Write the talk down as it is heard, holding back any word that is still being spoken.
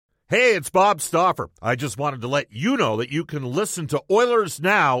Hey, it's Bob Stauffer. I just wanted to let you know that you can listen to Oilers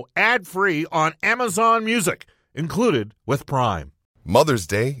Now ad-free on Amazon Music, included with Prime. Mother's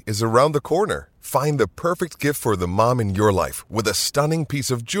Day is around the corner. Find the perfect gift for the mom in your life with a stunning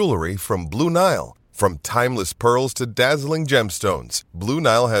piece of jewelry from Blue Nile. From timeless pearls to dazzling gemstones, Blue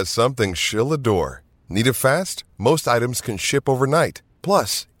Nile has something she'll adore. Need it fast? Most items can ship overnight.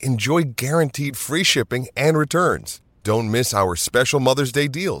 Plus, enjoy guaranteed free shipping and returns. Don't miss our special Mother's Day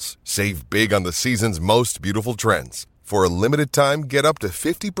deals. Save big on the season's most beautiful trends. For a limited time, get up to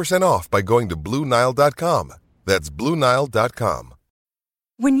 50% off by going to BlueNile.com. That's BlueNile.com.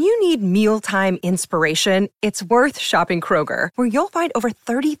 When you need mealtime inspiration, it's worth shopping Kroger, where you'll find over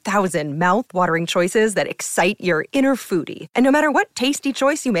 30,000 mouth-watering choices that excite your inner foodie. And no matter what tasty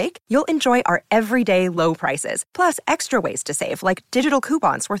choice you make, you'll enjoy our everyday low prices, plus extra ways to save, like digital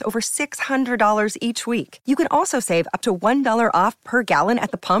coupons worth over $600 each week. You can also save up to $1 off per gallon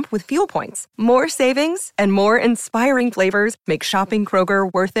at the pump with fuel points. More savings and more inspiring flavors make shopping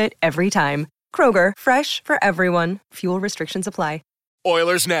Kroger worth it every time. Kroger, fresh for everyone. Fuel restrictions apply.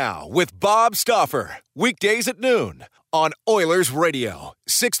 Oilers Now with Bob Stauffer. Weekdays at noon on Oilers Radio,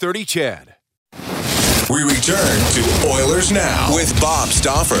 630 CHED. We return to Oilers Now with Bob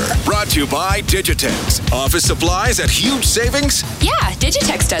Stauffer. Brought to you by Digitex. Office supplies at huge savings? Yeah,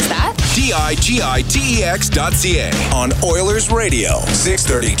 Digitex does that. Digitex.ca on Oilers Radio,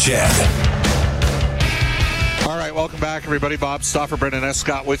 630 CHED. All right, welcome back, everybody. Bob Stauffer, Brendan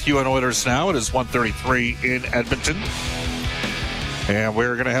Escott with you on Oilers Now. It is 1:33 in Edmonton. And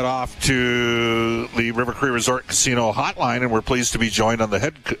we're going to head off to the River Cree Resort Casino hotline, and we're pleased to be joined on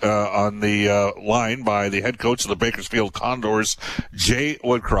the line by the head coach of the Bakersfield Condors, Jay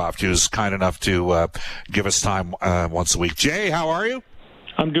Woodcroft, who's kind enough to give us time once a week. Jay, how are you?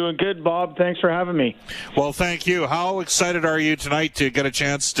 I'm doing good, Bob. Thanks for having me. Well, thank you. How excited are you tonight to get a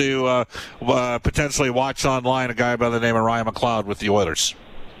chance to potentially watch online a guy by the name of Ryan McLeod with the Oilers?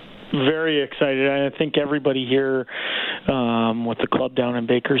 Very excited. I think everybody here with the club down in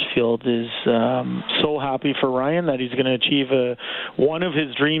Bakersfield is so happy for Ryan that he's going to achieve one of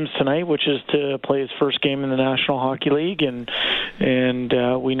his dreams tonight, which is to play his first game in the National Hockey League. And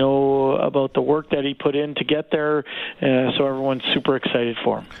we know about the work that he put in to get there, so everyone's super excited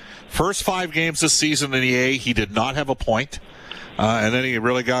for him. First 5 games this season in the A, he did not have a point. And then he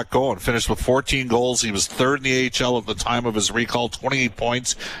really got going. Finished with 14 goals. He was third in the AHL at the time of his recall, 28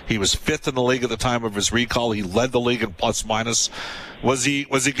 points. He was fifth in the league at the time of his recall. He led the league in plus-minus. Was he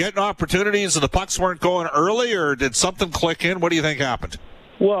getting opportunities and the pucks weren't going early, or did something click in? What do you think happened?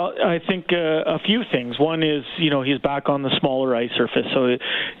 Well, I think a few things. One is, he's back on the smaller ice surface. So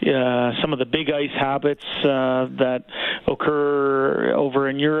some of the big ice habits that occur over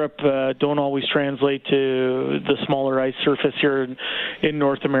in Europe don't always translate to the smaller ice surface here in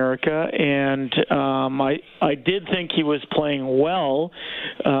North America. And I did think he was playing well.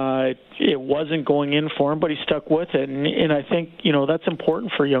 It wasn't going in for him, but he stuck with it. And I think, that's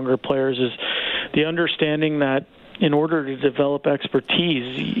important for younger players, is the understanding that in order to develop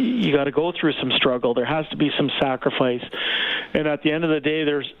expertise, you got to go through some struggle. There has to be some sacrifice. And at the end of the day,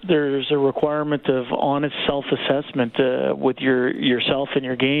 there's a requirement of honest self-assessment with yourself and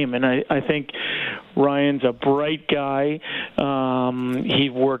your game. And I think Ryan's a bright guy. He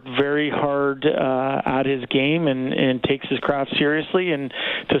worked very hard at his game and takes his craft seriously. And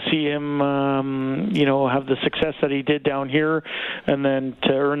to see him, have the success that he did down here, and then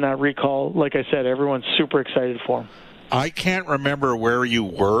to earn that recall, like I said, everyone's super excited for him. I can't remember where you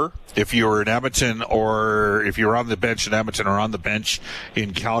were, if you were in Edmonton or if you were on the bench in Edmonton or on the bench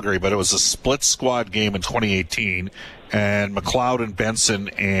in Calgary, but it was a split squad game in 2018, and McLeod and Benson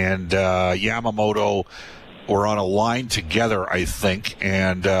and Yamamoto were on a line together, I think.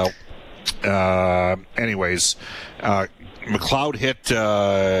 And anyways, McLeod hit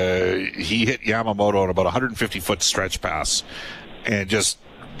Yamamoto on about 150-foot stretch pass, and just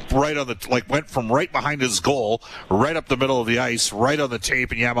right on went from right behind his goal, right up the middle of the ice, right on the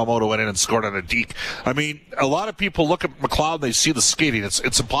tape, and Yamamoto went in and scored on a deke. I mean, a lot of people look at McLeod and they see the skating.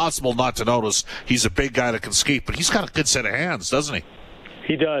 It's impossible not to notice he's a big guy that can skate, but he's got a good set of hands, doesn't he?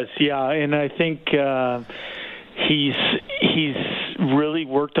 He does, yeah, and I think he's really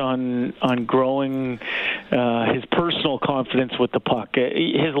worked on growing his personal confidence with the puck.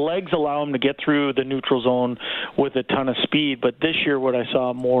 His legs allow him to get through the neutral zone with a ton of speed, but this year what I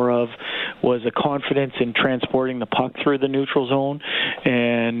saw more of was a confidence in transporting the puck through the neutral zone.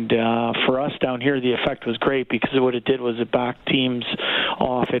 And for us down here, the effect was great, because what it did was it backed teams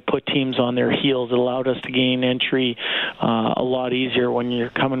off. It put teams on their heels. It allowed us to gain entry a lot easier when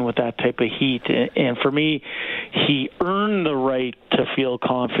you're coming with that type of heat. And for me, he earned the right to feel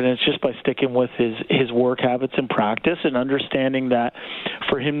confidence just by sticking with his work habits and practice, and understanding that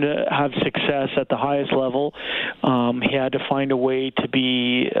for him to have success at the highest level, he had to find a way to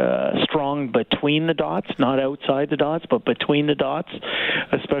be strong between the dots, not outside the dots, but between the dots,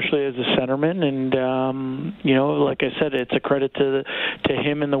 especially as a centerman. And like I said, it's a credit to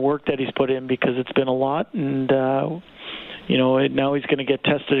him and the work that he's put in, because it's been a lot. And now he's going to get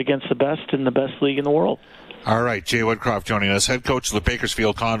tested against the best in the best league in the world. All right, Jay Woodcroft joining us, head coach of the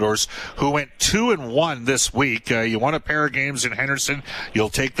Bakersfield Condors, who went 2-1 this week. You won a pair of games in Henderson. You'll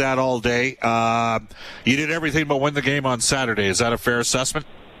take that all day. You did everything but win the game on Saturday. Is that a fair assessment?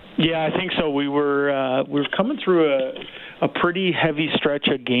 Yeah, I think so. We were coming through a pretty heavy stretch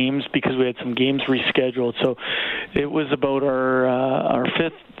of games because we had some games rescheduled. So it was about our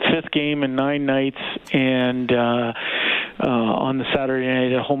fifth game in 9 nights, and on the Saturday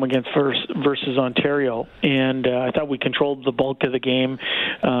night at home against versus Ontario. And I thought we controlled the bulk of the game.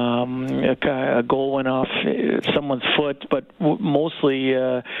 A goal went off someone's foot, but mostly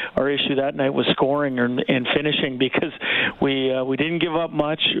our issue that night was scoring and finishing, because we didn't give up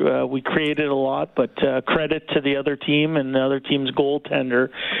much. We created a lot, but credit to the other team and the other team's goaltender,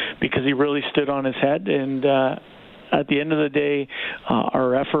 because he really stood on his head. And at the end of the day,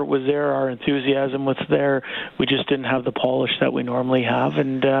 our effort was there, our enthusiasm was there. We just didn't have the polish that we normally have,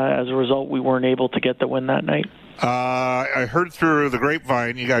 and as a result, we weren't able to get the win that night. I heard through the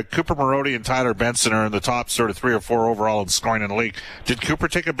grapevine you got Cooper Marody and Tyler Benson are in the top sort of 3 or 4 overall in scoring in the league. Did Cooper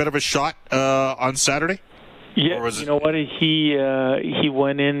take a bit of a shot on Saturday? Yeah, you know what? He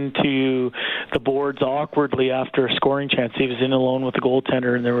went into the boards awkwardly after a scoring chance. He was in alone with the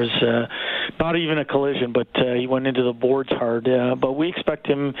goaltender, and there was not even a collision, but he went into the boards hard. But we expect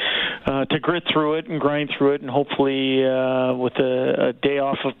him to grit through it and grind through it, and hopefully with a day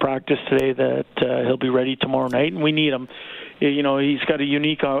off of practice today that he'll be ready tomorrow night, and we need him. He's got a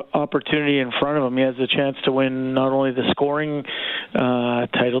unique opportunity in front of him. He has a chance to win not only the scoring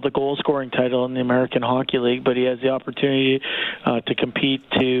title, the goal scoring title in the American Hockey League, but he has the opportunity to compete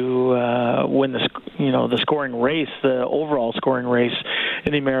to win the scoring race, the overall scoring race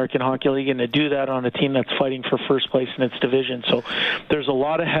in the American Hockey League, and to do that on a team that's fighting for first place in its division. So there's a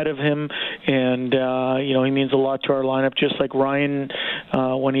lot ahead of him, and he means a lot to our lineup, just like Ryan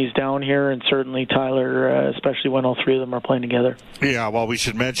when he's down here, and certainly Tyler, especially when all three of them are playing together. Yeah, well, we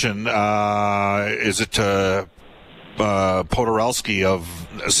should mention, is it Podorelski of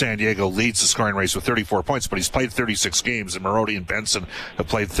San Diego leads the scoring race with 34 points, but he's played 36 games, and Marody and Benson have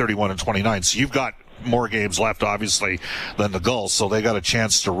played 31 and 29. So you've got more games left, obviously, than the Gulls, so they got a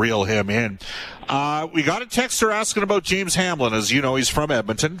chance to reel him in. We got a texter asking about James Hamblin. As you know, he's from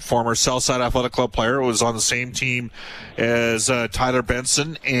Edmonton, former Southside Athletic Club player, was on the same team as Tyler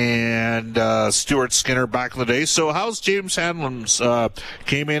Benson and Stuart Skinner back in the day. So how's James Hamlin's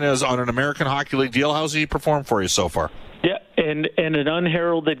came in as on an American Hockey League deal? How's he performed for you so far? Yeah, and an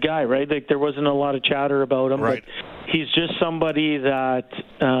unheralded guy, right? Like, there wasn't a lot of chatter about him, right. But he's just somebody that,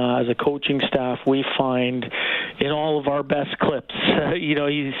 as a coaching staff, we find in all of our best clips.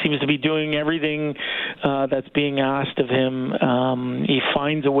 He seems to be doing everything that's being asked of him. He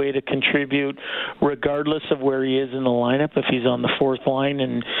finds a way to contribute regardless of where he is in the lineup. If he's on the fourth line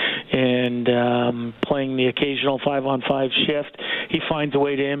and playing the occasional 5-on-5 shift, he finds a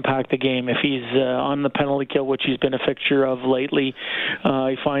way to impact the game. If he's on the penalty kill, which he's been a fixture of lately,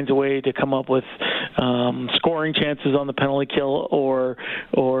 he finds a way to come up with scoring chances on the penalty kill,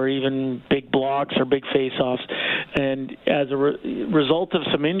 or even big blocks or big face-offs. And as a result of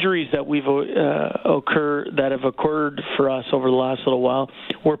some injuries that have occurred for us over the last little while,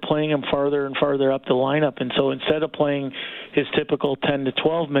 we're playing him farther and farther up the lineup. And so instead of playing his typical 10 to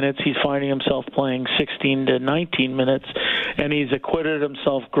 12 minutes, he's finding himself playing 16 to 19 minutes, and he's acquitted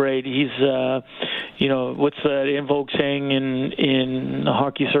himself great. He's, what's that in vogue saying in the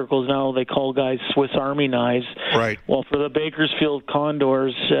hockey circles now? They call guys Swiss Army knives. Right. Well, for the Bakersfield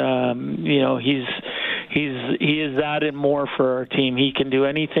Condors, he is that and more for our team. He can do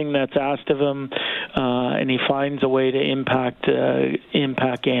anything that's asked of him, and he finds a way to impact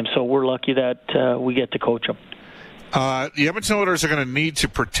games. So we're lucky that we get to coach him. The Edmonton Oilers are going to need to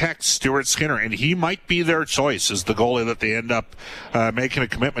protect Stuart Skinner, and he might be their choice as the goalie that they end up making a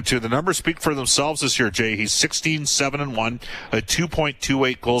commitment to. The numbers speak for themselves this year, Jay. He's 16-7-1, a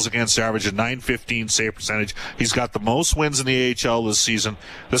 2.28 goals against average, a .915 save percentage. He's got the most wins in the AHL this season.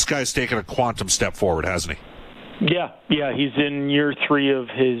 This guy's taken a quantum step forward, hasn't he? Yeah, he's in year 3 of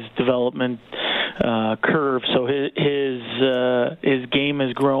his development curve. So his game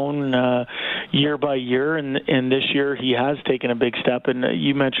has grown year by year, and this year he has taken a big step. And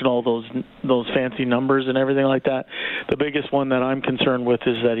you mentioned all those fancy numbers and everything like that. The biggest one that I'm concerned with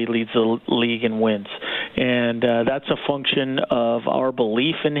is that he leads the league in wins, and that's a function of our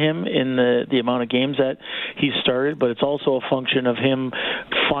belief in him, in the amount of games that he's started, but it's also a function of him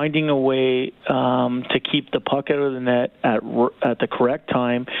finding a way to keep the puck out of the net at the correct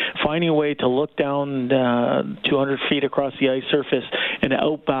time, finding a way to look down 200 feet across the ice surface and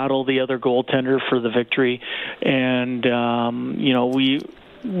out-battle the other goaltender for the victory. And,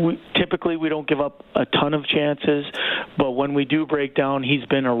 typically we don't give up a ton of chances, but when we do break down, he's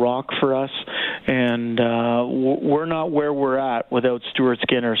been a rock for us, and we're not where we're at without Stuart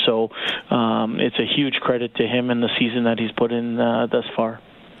Skinner. So it's a huge credit to him and the season that he's put in thus far.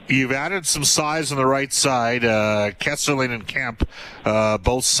 You've added some size on the right side. Kesselring and Kemp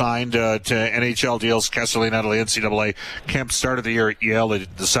both signed to NHL deals. Kesselring out of the NCAA. Kemp started the year at Yale. They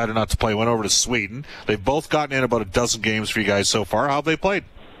decided not to play, went over to Sweden. They've both gotten in about a dozen games for you guys so far. How have they played?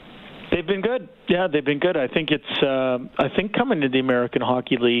 They've been good. Yeah, they've been good. I think coming to the American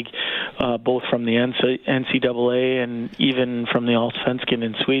Hockey League, both from the NCAA and even from the Allsvenskan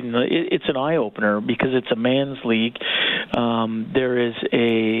in Sweden, it's an eye-opener because it's a man's league. There is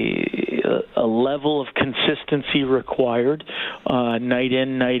a level of consistency required, night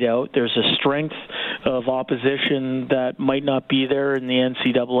in, night out. There's a strength of opposition that might not be there in the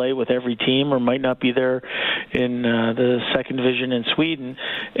NCAA with every team, or might not be there in the second division in Sweden.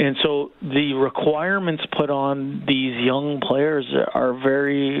 And so the requirements put on these young players are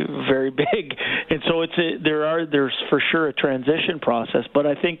very, very big. And so there's for sure a transition process. But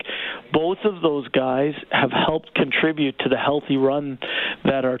I think both of those guys have helped contribute to the healthy run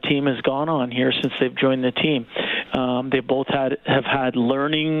that our team has gone on here since they've joined the team. They both have had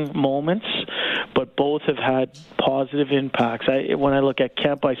learning moments, but both have had positive impacts. When I look at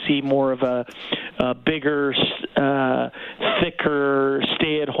Kemp, I see more of a bigger, thicker,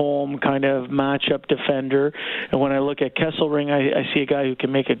 stay-at-home kind of matchup defender. And when I look at Kesselring, I see a guy who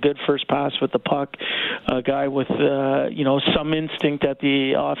can make a good first pass with the puck, a guy with some instinct at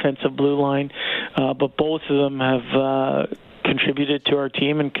the offensive blue line. But both of them have contributed to our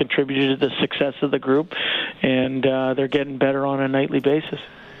team and contributed to the success of the group, and they're getting better on a nightly basis.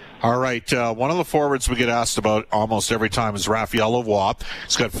 All right. One of the forwards we get asked about almost every time is Raphael Lavoie.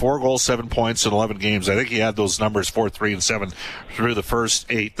 He's got 4 goals, 7 points in 11 games. I think he had those numbers 4, 3, and 7 through the first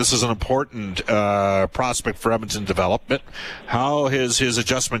 8. This is an important prospect for Edmonton development. How has his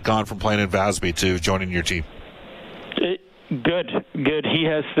adjustment gone from playing in Vasby to joining your team? Good. He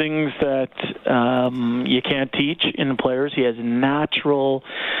has things that you can't teach in the players. He has natural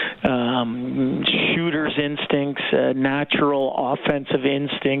shooter's instincts, natural offensive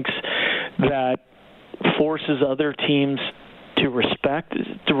instincts that forces other teams to respect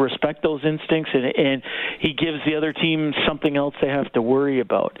those instincts, and he gives the other team something else they have to worry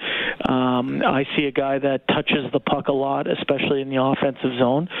about. I see a guy that touches the puck a lot, especially in the offensive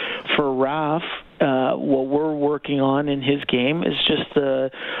zone. For Raph, what we're working on in his game is just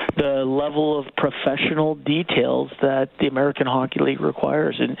the level of professional details that the American Hockey League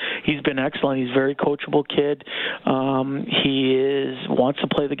requires, and he's been excellent. He's a very coachable kid. He wants to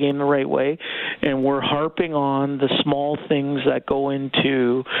play the game the right way, and we're harping on the small things that go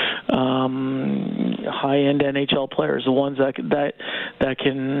into high-end NHL players, the ones that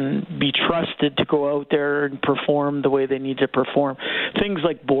can be trusted to go out there and perform the way they need to perform. Things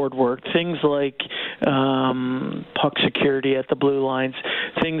like board work, things like puck security at the blue lines,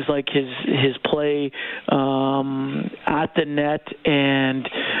 things like his play at the net, and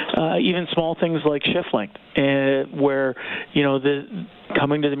even small things like shift length, where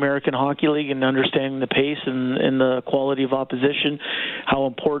coming to the American Hockey League and understanding the pace and the quality of opposition, how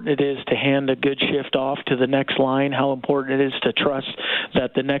important it is to hand a good shift off to the next line, how important it is to trust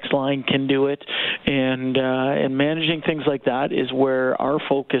that the next line can do it, and managing things like that is where our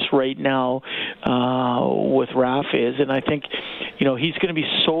focus right now with Raph is. And I think he's going to be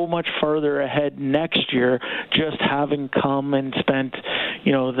so much farther ahead next year just having come and spent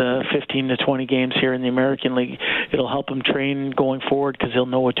the 15 to 20 games here in the American League. It'll help him train going forward because he'll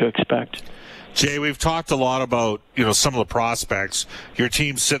know what to expect. Jay, we've talked a lot about some of the prospects. Your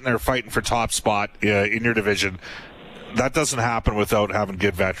team's sitting there fighting for top spot in your division. That doesn't happen without having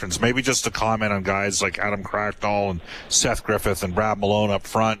good veterans. Maybe just a comment on guys like Adam Cracknell and Seth Griffith and Brad Malone up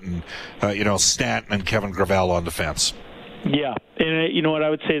front, and Stanton and Kevin Gravel on defense. Yeah, And you know what, I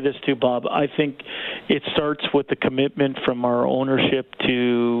would say this too, Bob. I think it starts with the commitment from our ownership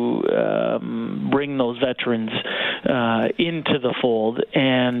to bring those veterans into the fold,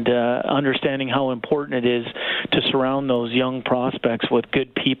 and understanding how important it is to surround those young prospects with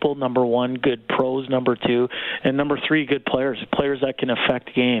good people, number one, good pros, number two, and number three, good players that can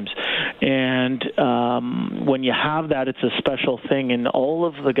affect games. And when you have that, it's a special thing. And all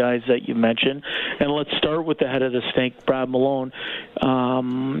of the guys that you mentioned, and let's start with the head of the snake, Brad Malone,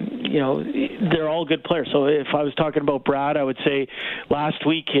 they're all good players. So if I was talking about Brad, I would say last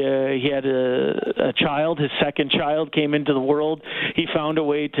week he had a child, his second child came into the world. He found a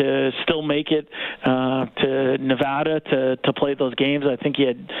way to still make it to Nevada to play those games. I think he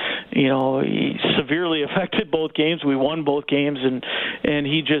severely affected both games. We won both games, and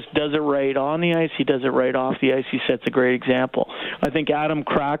he just does it right on the ice. He does it right off the ice. He sets a great example. I think Adam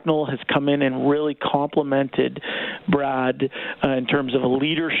Cracknell has come in and really complemented Brad in terms of a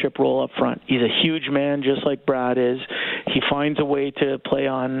leadership role up front. He's a huge man, just like Brad is. He finds a way to play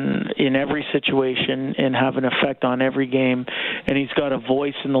in every situation and have an effect on every game, and he's got a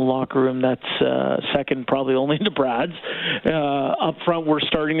voice in the locker room that's second probably only to Brad's. Up front, we're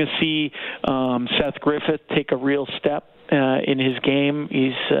starting to see Seth Griffith take a real step in his game.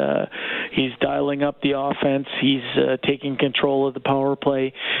 He's dialing up the offense. He's taking control of the power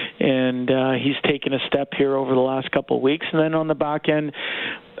play, and he's taken a step here over the last couple of weeks. And then on the back end,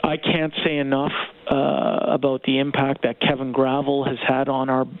 I can't say enough about the impact that Kevin Gravel has had on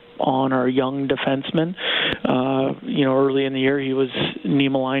our young defensemen. Early in the year, he was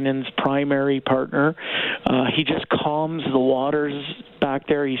Niemelainen's primary partner. He just calms the waters back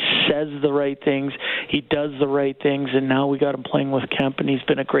there. He says the right things. He does the right things, and now we got him playing with Kemp, and he's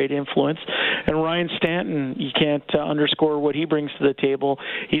been a great influence. And Ryan Stanton, you can't underscore what he brings to the table.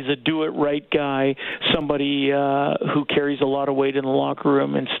 He's a do-it-right guy, somebody who carries a lot of weight in the locker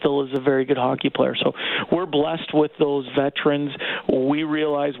room and still is a very good hockey player. So we're blessed with those veterans. We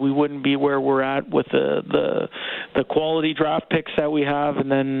realize we wouldn't be where we're at with the quality draft picks that we have,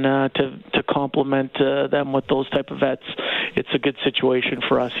 and then to complement them with those type of vets, it's a good situation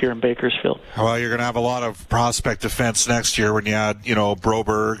for us here in Bakersfield. Well, you're going to have a lot of prospect defense next year when you add,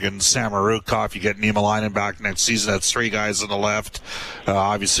 Broberg and Samorukov. You get Niemelainen back next season. That's three guys on the left.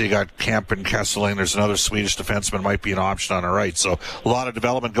 Obviously, you got Kemp and Kesselring. There's another Swedish defenseman might be an option on the right. So a lot of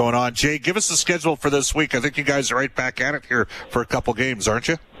development going on. Jay, give us the schedule for this week. I think you guys are right back at it here for a couple games, aren't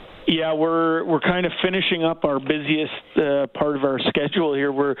you? Yeah, we're kind of finishing up our busiest part of our schedule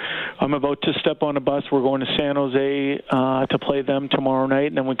here. I'm about to step on a bus. We're going to San Jose to play them tomorrow night,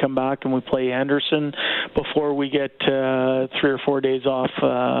 and then we come back and we play Henderson before we get 3 or 4 days off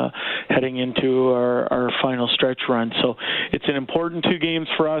heading into our final stretch run. So it's an important 2 games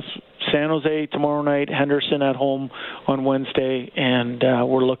for us. San Jose tomorrow night, Henderson at home on Wednesday, and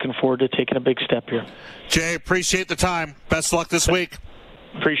we're looking forward to taking a big step here. Jay, appreciate the time. Best of luck this week.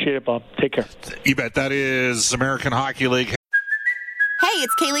 Appreciate it, Bob. Take care. You bet. That is American Hockey League. Hey,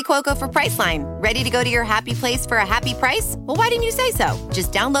 it's Kaylee Cuoco for Priceline. Ready to go to your happy place for a happy price? Well, why didn't you say so?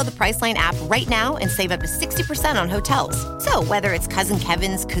 Just download the Priceline app right now and save up to 60% on hotels. So whether it's Cousin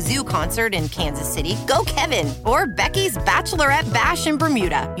Kevin's Kazoo Concert in Kansas City, go Kevin, or Becky's Bachelorette Bash in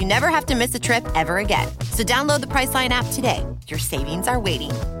Bermuda, you never have to miss a trip ever again. So download the Priceline app today. Your savings are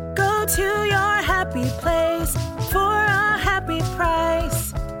waiting. Go to your happy place for a happy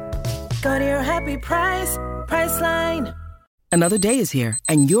price. Go to your happy price, Priceline. Another day is here,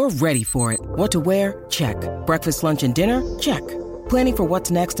 and you're ready for it. What to wear? Check. Breakfast, lunch, and dinner? Check. Planning for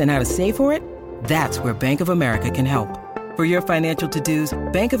what's next and how to save for it? That's where Bank of America can help. For your financial to-dos,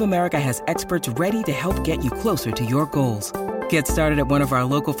 Bank of America has experts ready to help get you closer to your goals. Get started at one of our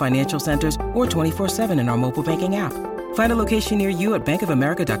local financial centers or 24/7 in our mobile banking app. Find a location near you at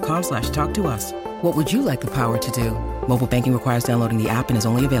bankofamerica.com/talktous. What would you like the power to do? Mobile banking requires downloading the app and is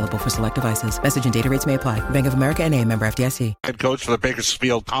only available for select devices. Message and data rates may apply. Bank of America NA, member FDIC. Head coach for the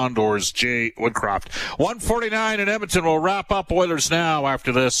Bakersfield Condors, Jay Woodcroft. 1:49 in Edmonton. We'll wrap up Oilers Now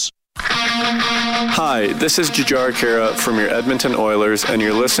after this. Hi, this is Jujhar Khaira from your Edmonton Oilers, and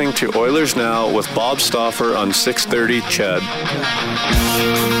you're listening to Oilers Now with Bob Stauffer on 630 CHED.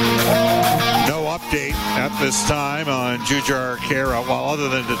 No update at this time on Jujhar Khaira, well, other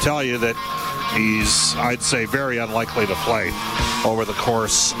than to tell you that he's, I'd say, very unlikely to play over the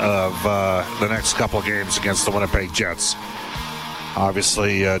course of the next couple of games against the Winnipeg Jets.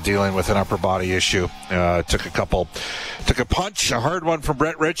 Obviously dealing with an upper body issue. Took a punch, a hard one from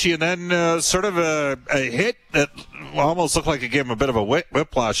Brett Ritchie, and then sort of a hit that almost looked like it gave him a bit of a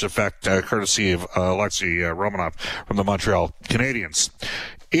whiplash effect, courtesy of Alexei Romanov from the Montreal Canadiens.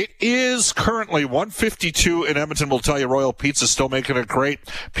 It is currently 1:52 in Edmonton. We'll tell you Royal Pizza still making it great.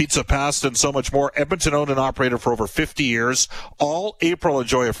 Pizza, pasta, and so much more. Edmonton owned and operated for over 50 years. All April,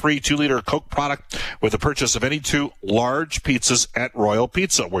 enjoy a free 2-liter Coke product with the purchase of any 2 large pizzas at Royal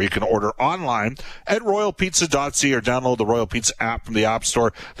Pizza, where you can order online at royalpizza.ca or download the Royal Pizza app from the App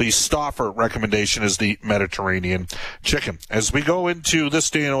Store. The Stauffer recommendation is the Mediterranean chicken. As we go into this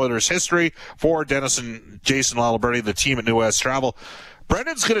day in Oilers history, for Dennis and Jason Laliberti, the team at New West Travel,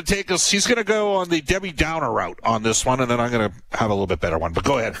 Brendan's going to take us, he's going to go on the Debbie Downer route on this one, and then I'm going to have a little bit better one. But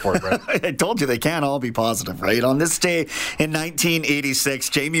go ahead for it, Brendan. I told you they can't all be positive, right? On this day in 1986,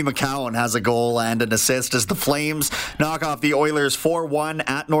 Jamie McCowan has a goal and an assist as the Flames knock off the Oilers 4-1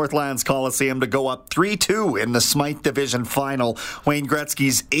 at Northlands Coliseum to go up 3-2 in the Smythe Division Final. Wayne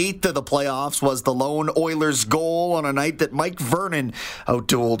Gretzky's 8th of the playoffs was the lone Oilers goal on a night that Mike Vernon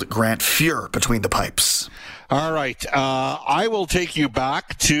outdueled Grant Fuhr between the pipes. All right. I will take you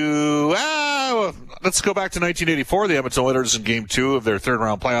back to, let's go back to 1984. The Edmonton Oilers in Game 2 of their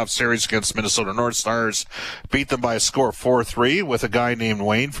third-round playoff series against Minnesota North Stars beat them by a score of 4-3 with a guy named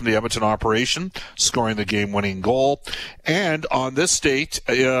Wayne from the Edmonton operation scoring the game-winning goal. And on this date,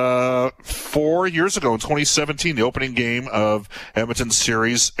 4 years ago in 2017, the opening game of Edmonton's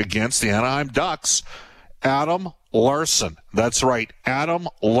series against the Anaheim Ducks, Adam Larson. That's right. Adam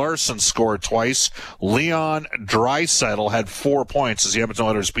Larson scored twice. Leon Draisaitl had 4 points as the Edmonton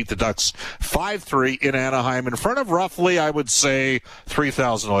Oilers beat the Ducks 5-3 in Anaheim in front of roughly, I would say,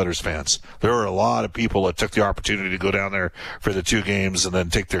 3,000 Oilers fans. There were a lot of people that took the opportunity to go down there for the 2 games and then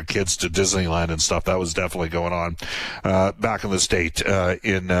take their kids to Disneyland and stuff. That was definitely going on back in the state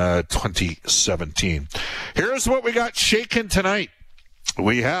in 2017. Here's what we got shaken tonight.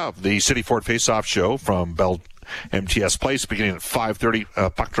 We have the City Ford Face-Off Show from Bell MTS Place beginning at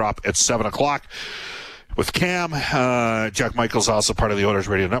 5:30, puck drop at 7 o'clock with Cam. Jack Michael's also part of the Oilers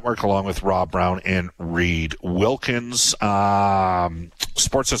Radio Network, along with Rob Brown and Reed Wilkins.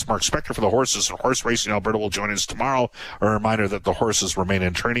 Sportsnet's Mark Spector for the horses and Horse Racing Alberta will join us tomorrow. A reminder that the horses remain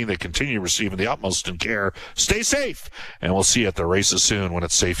in training. They continue receiving the utmost in care. Stay safe, and we'll see you at the races soon when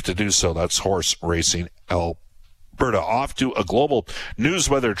it's safe to do so. That's Horse Racing Alberta. Off to a global news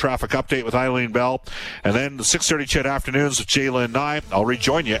weather traffic update with Eileen Bell. And then the 6:30 Chet Afternoons with Jaylen Nye. I'll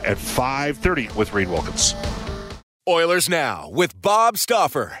rejoin you at 5:30 with Reed Wilkins. Oilers Now with Bob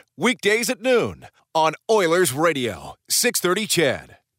Stauffer. Weekdays at noon on Oilers Radio, 630 Ched.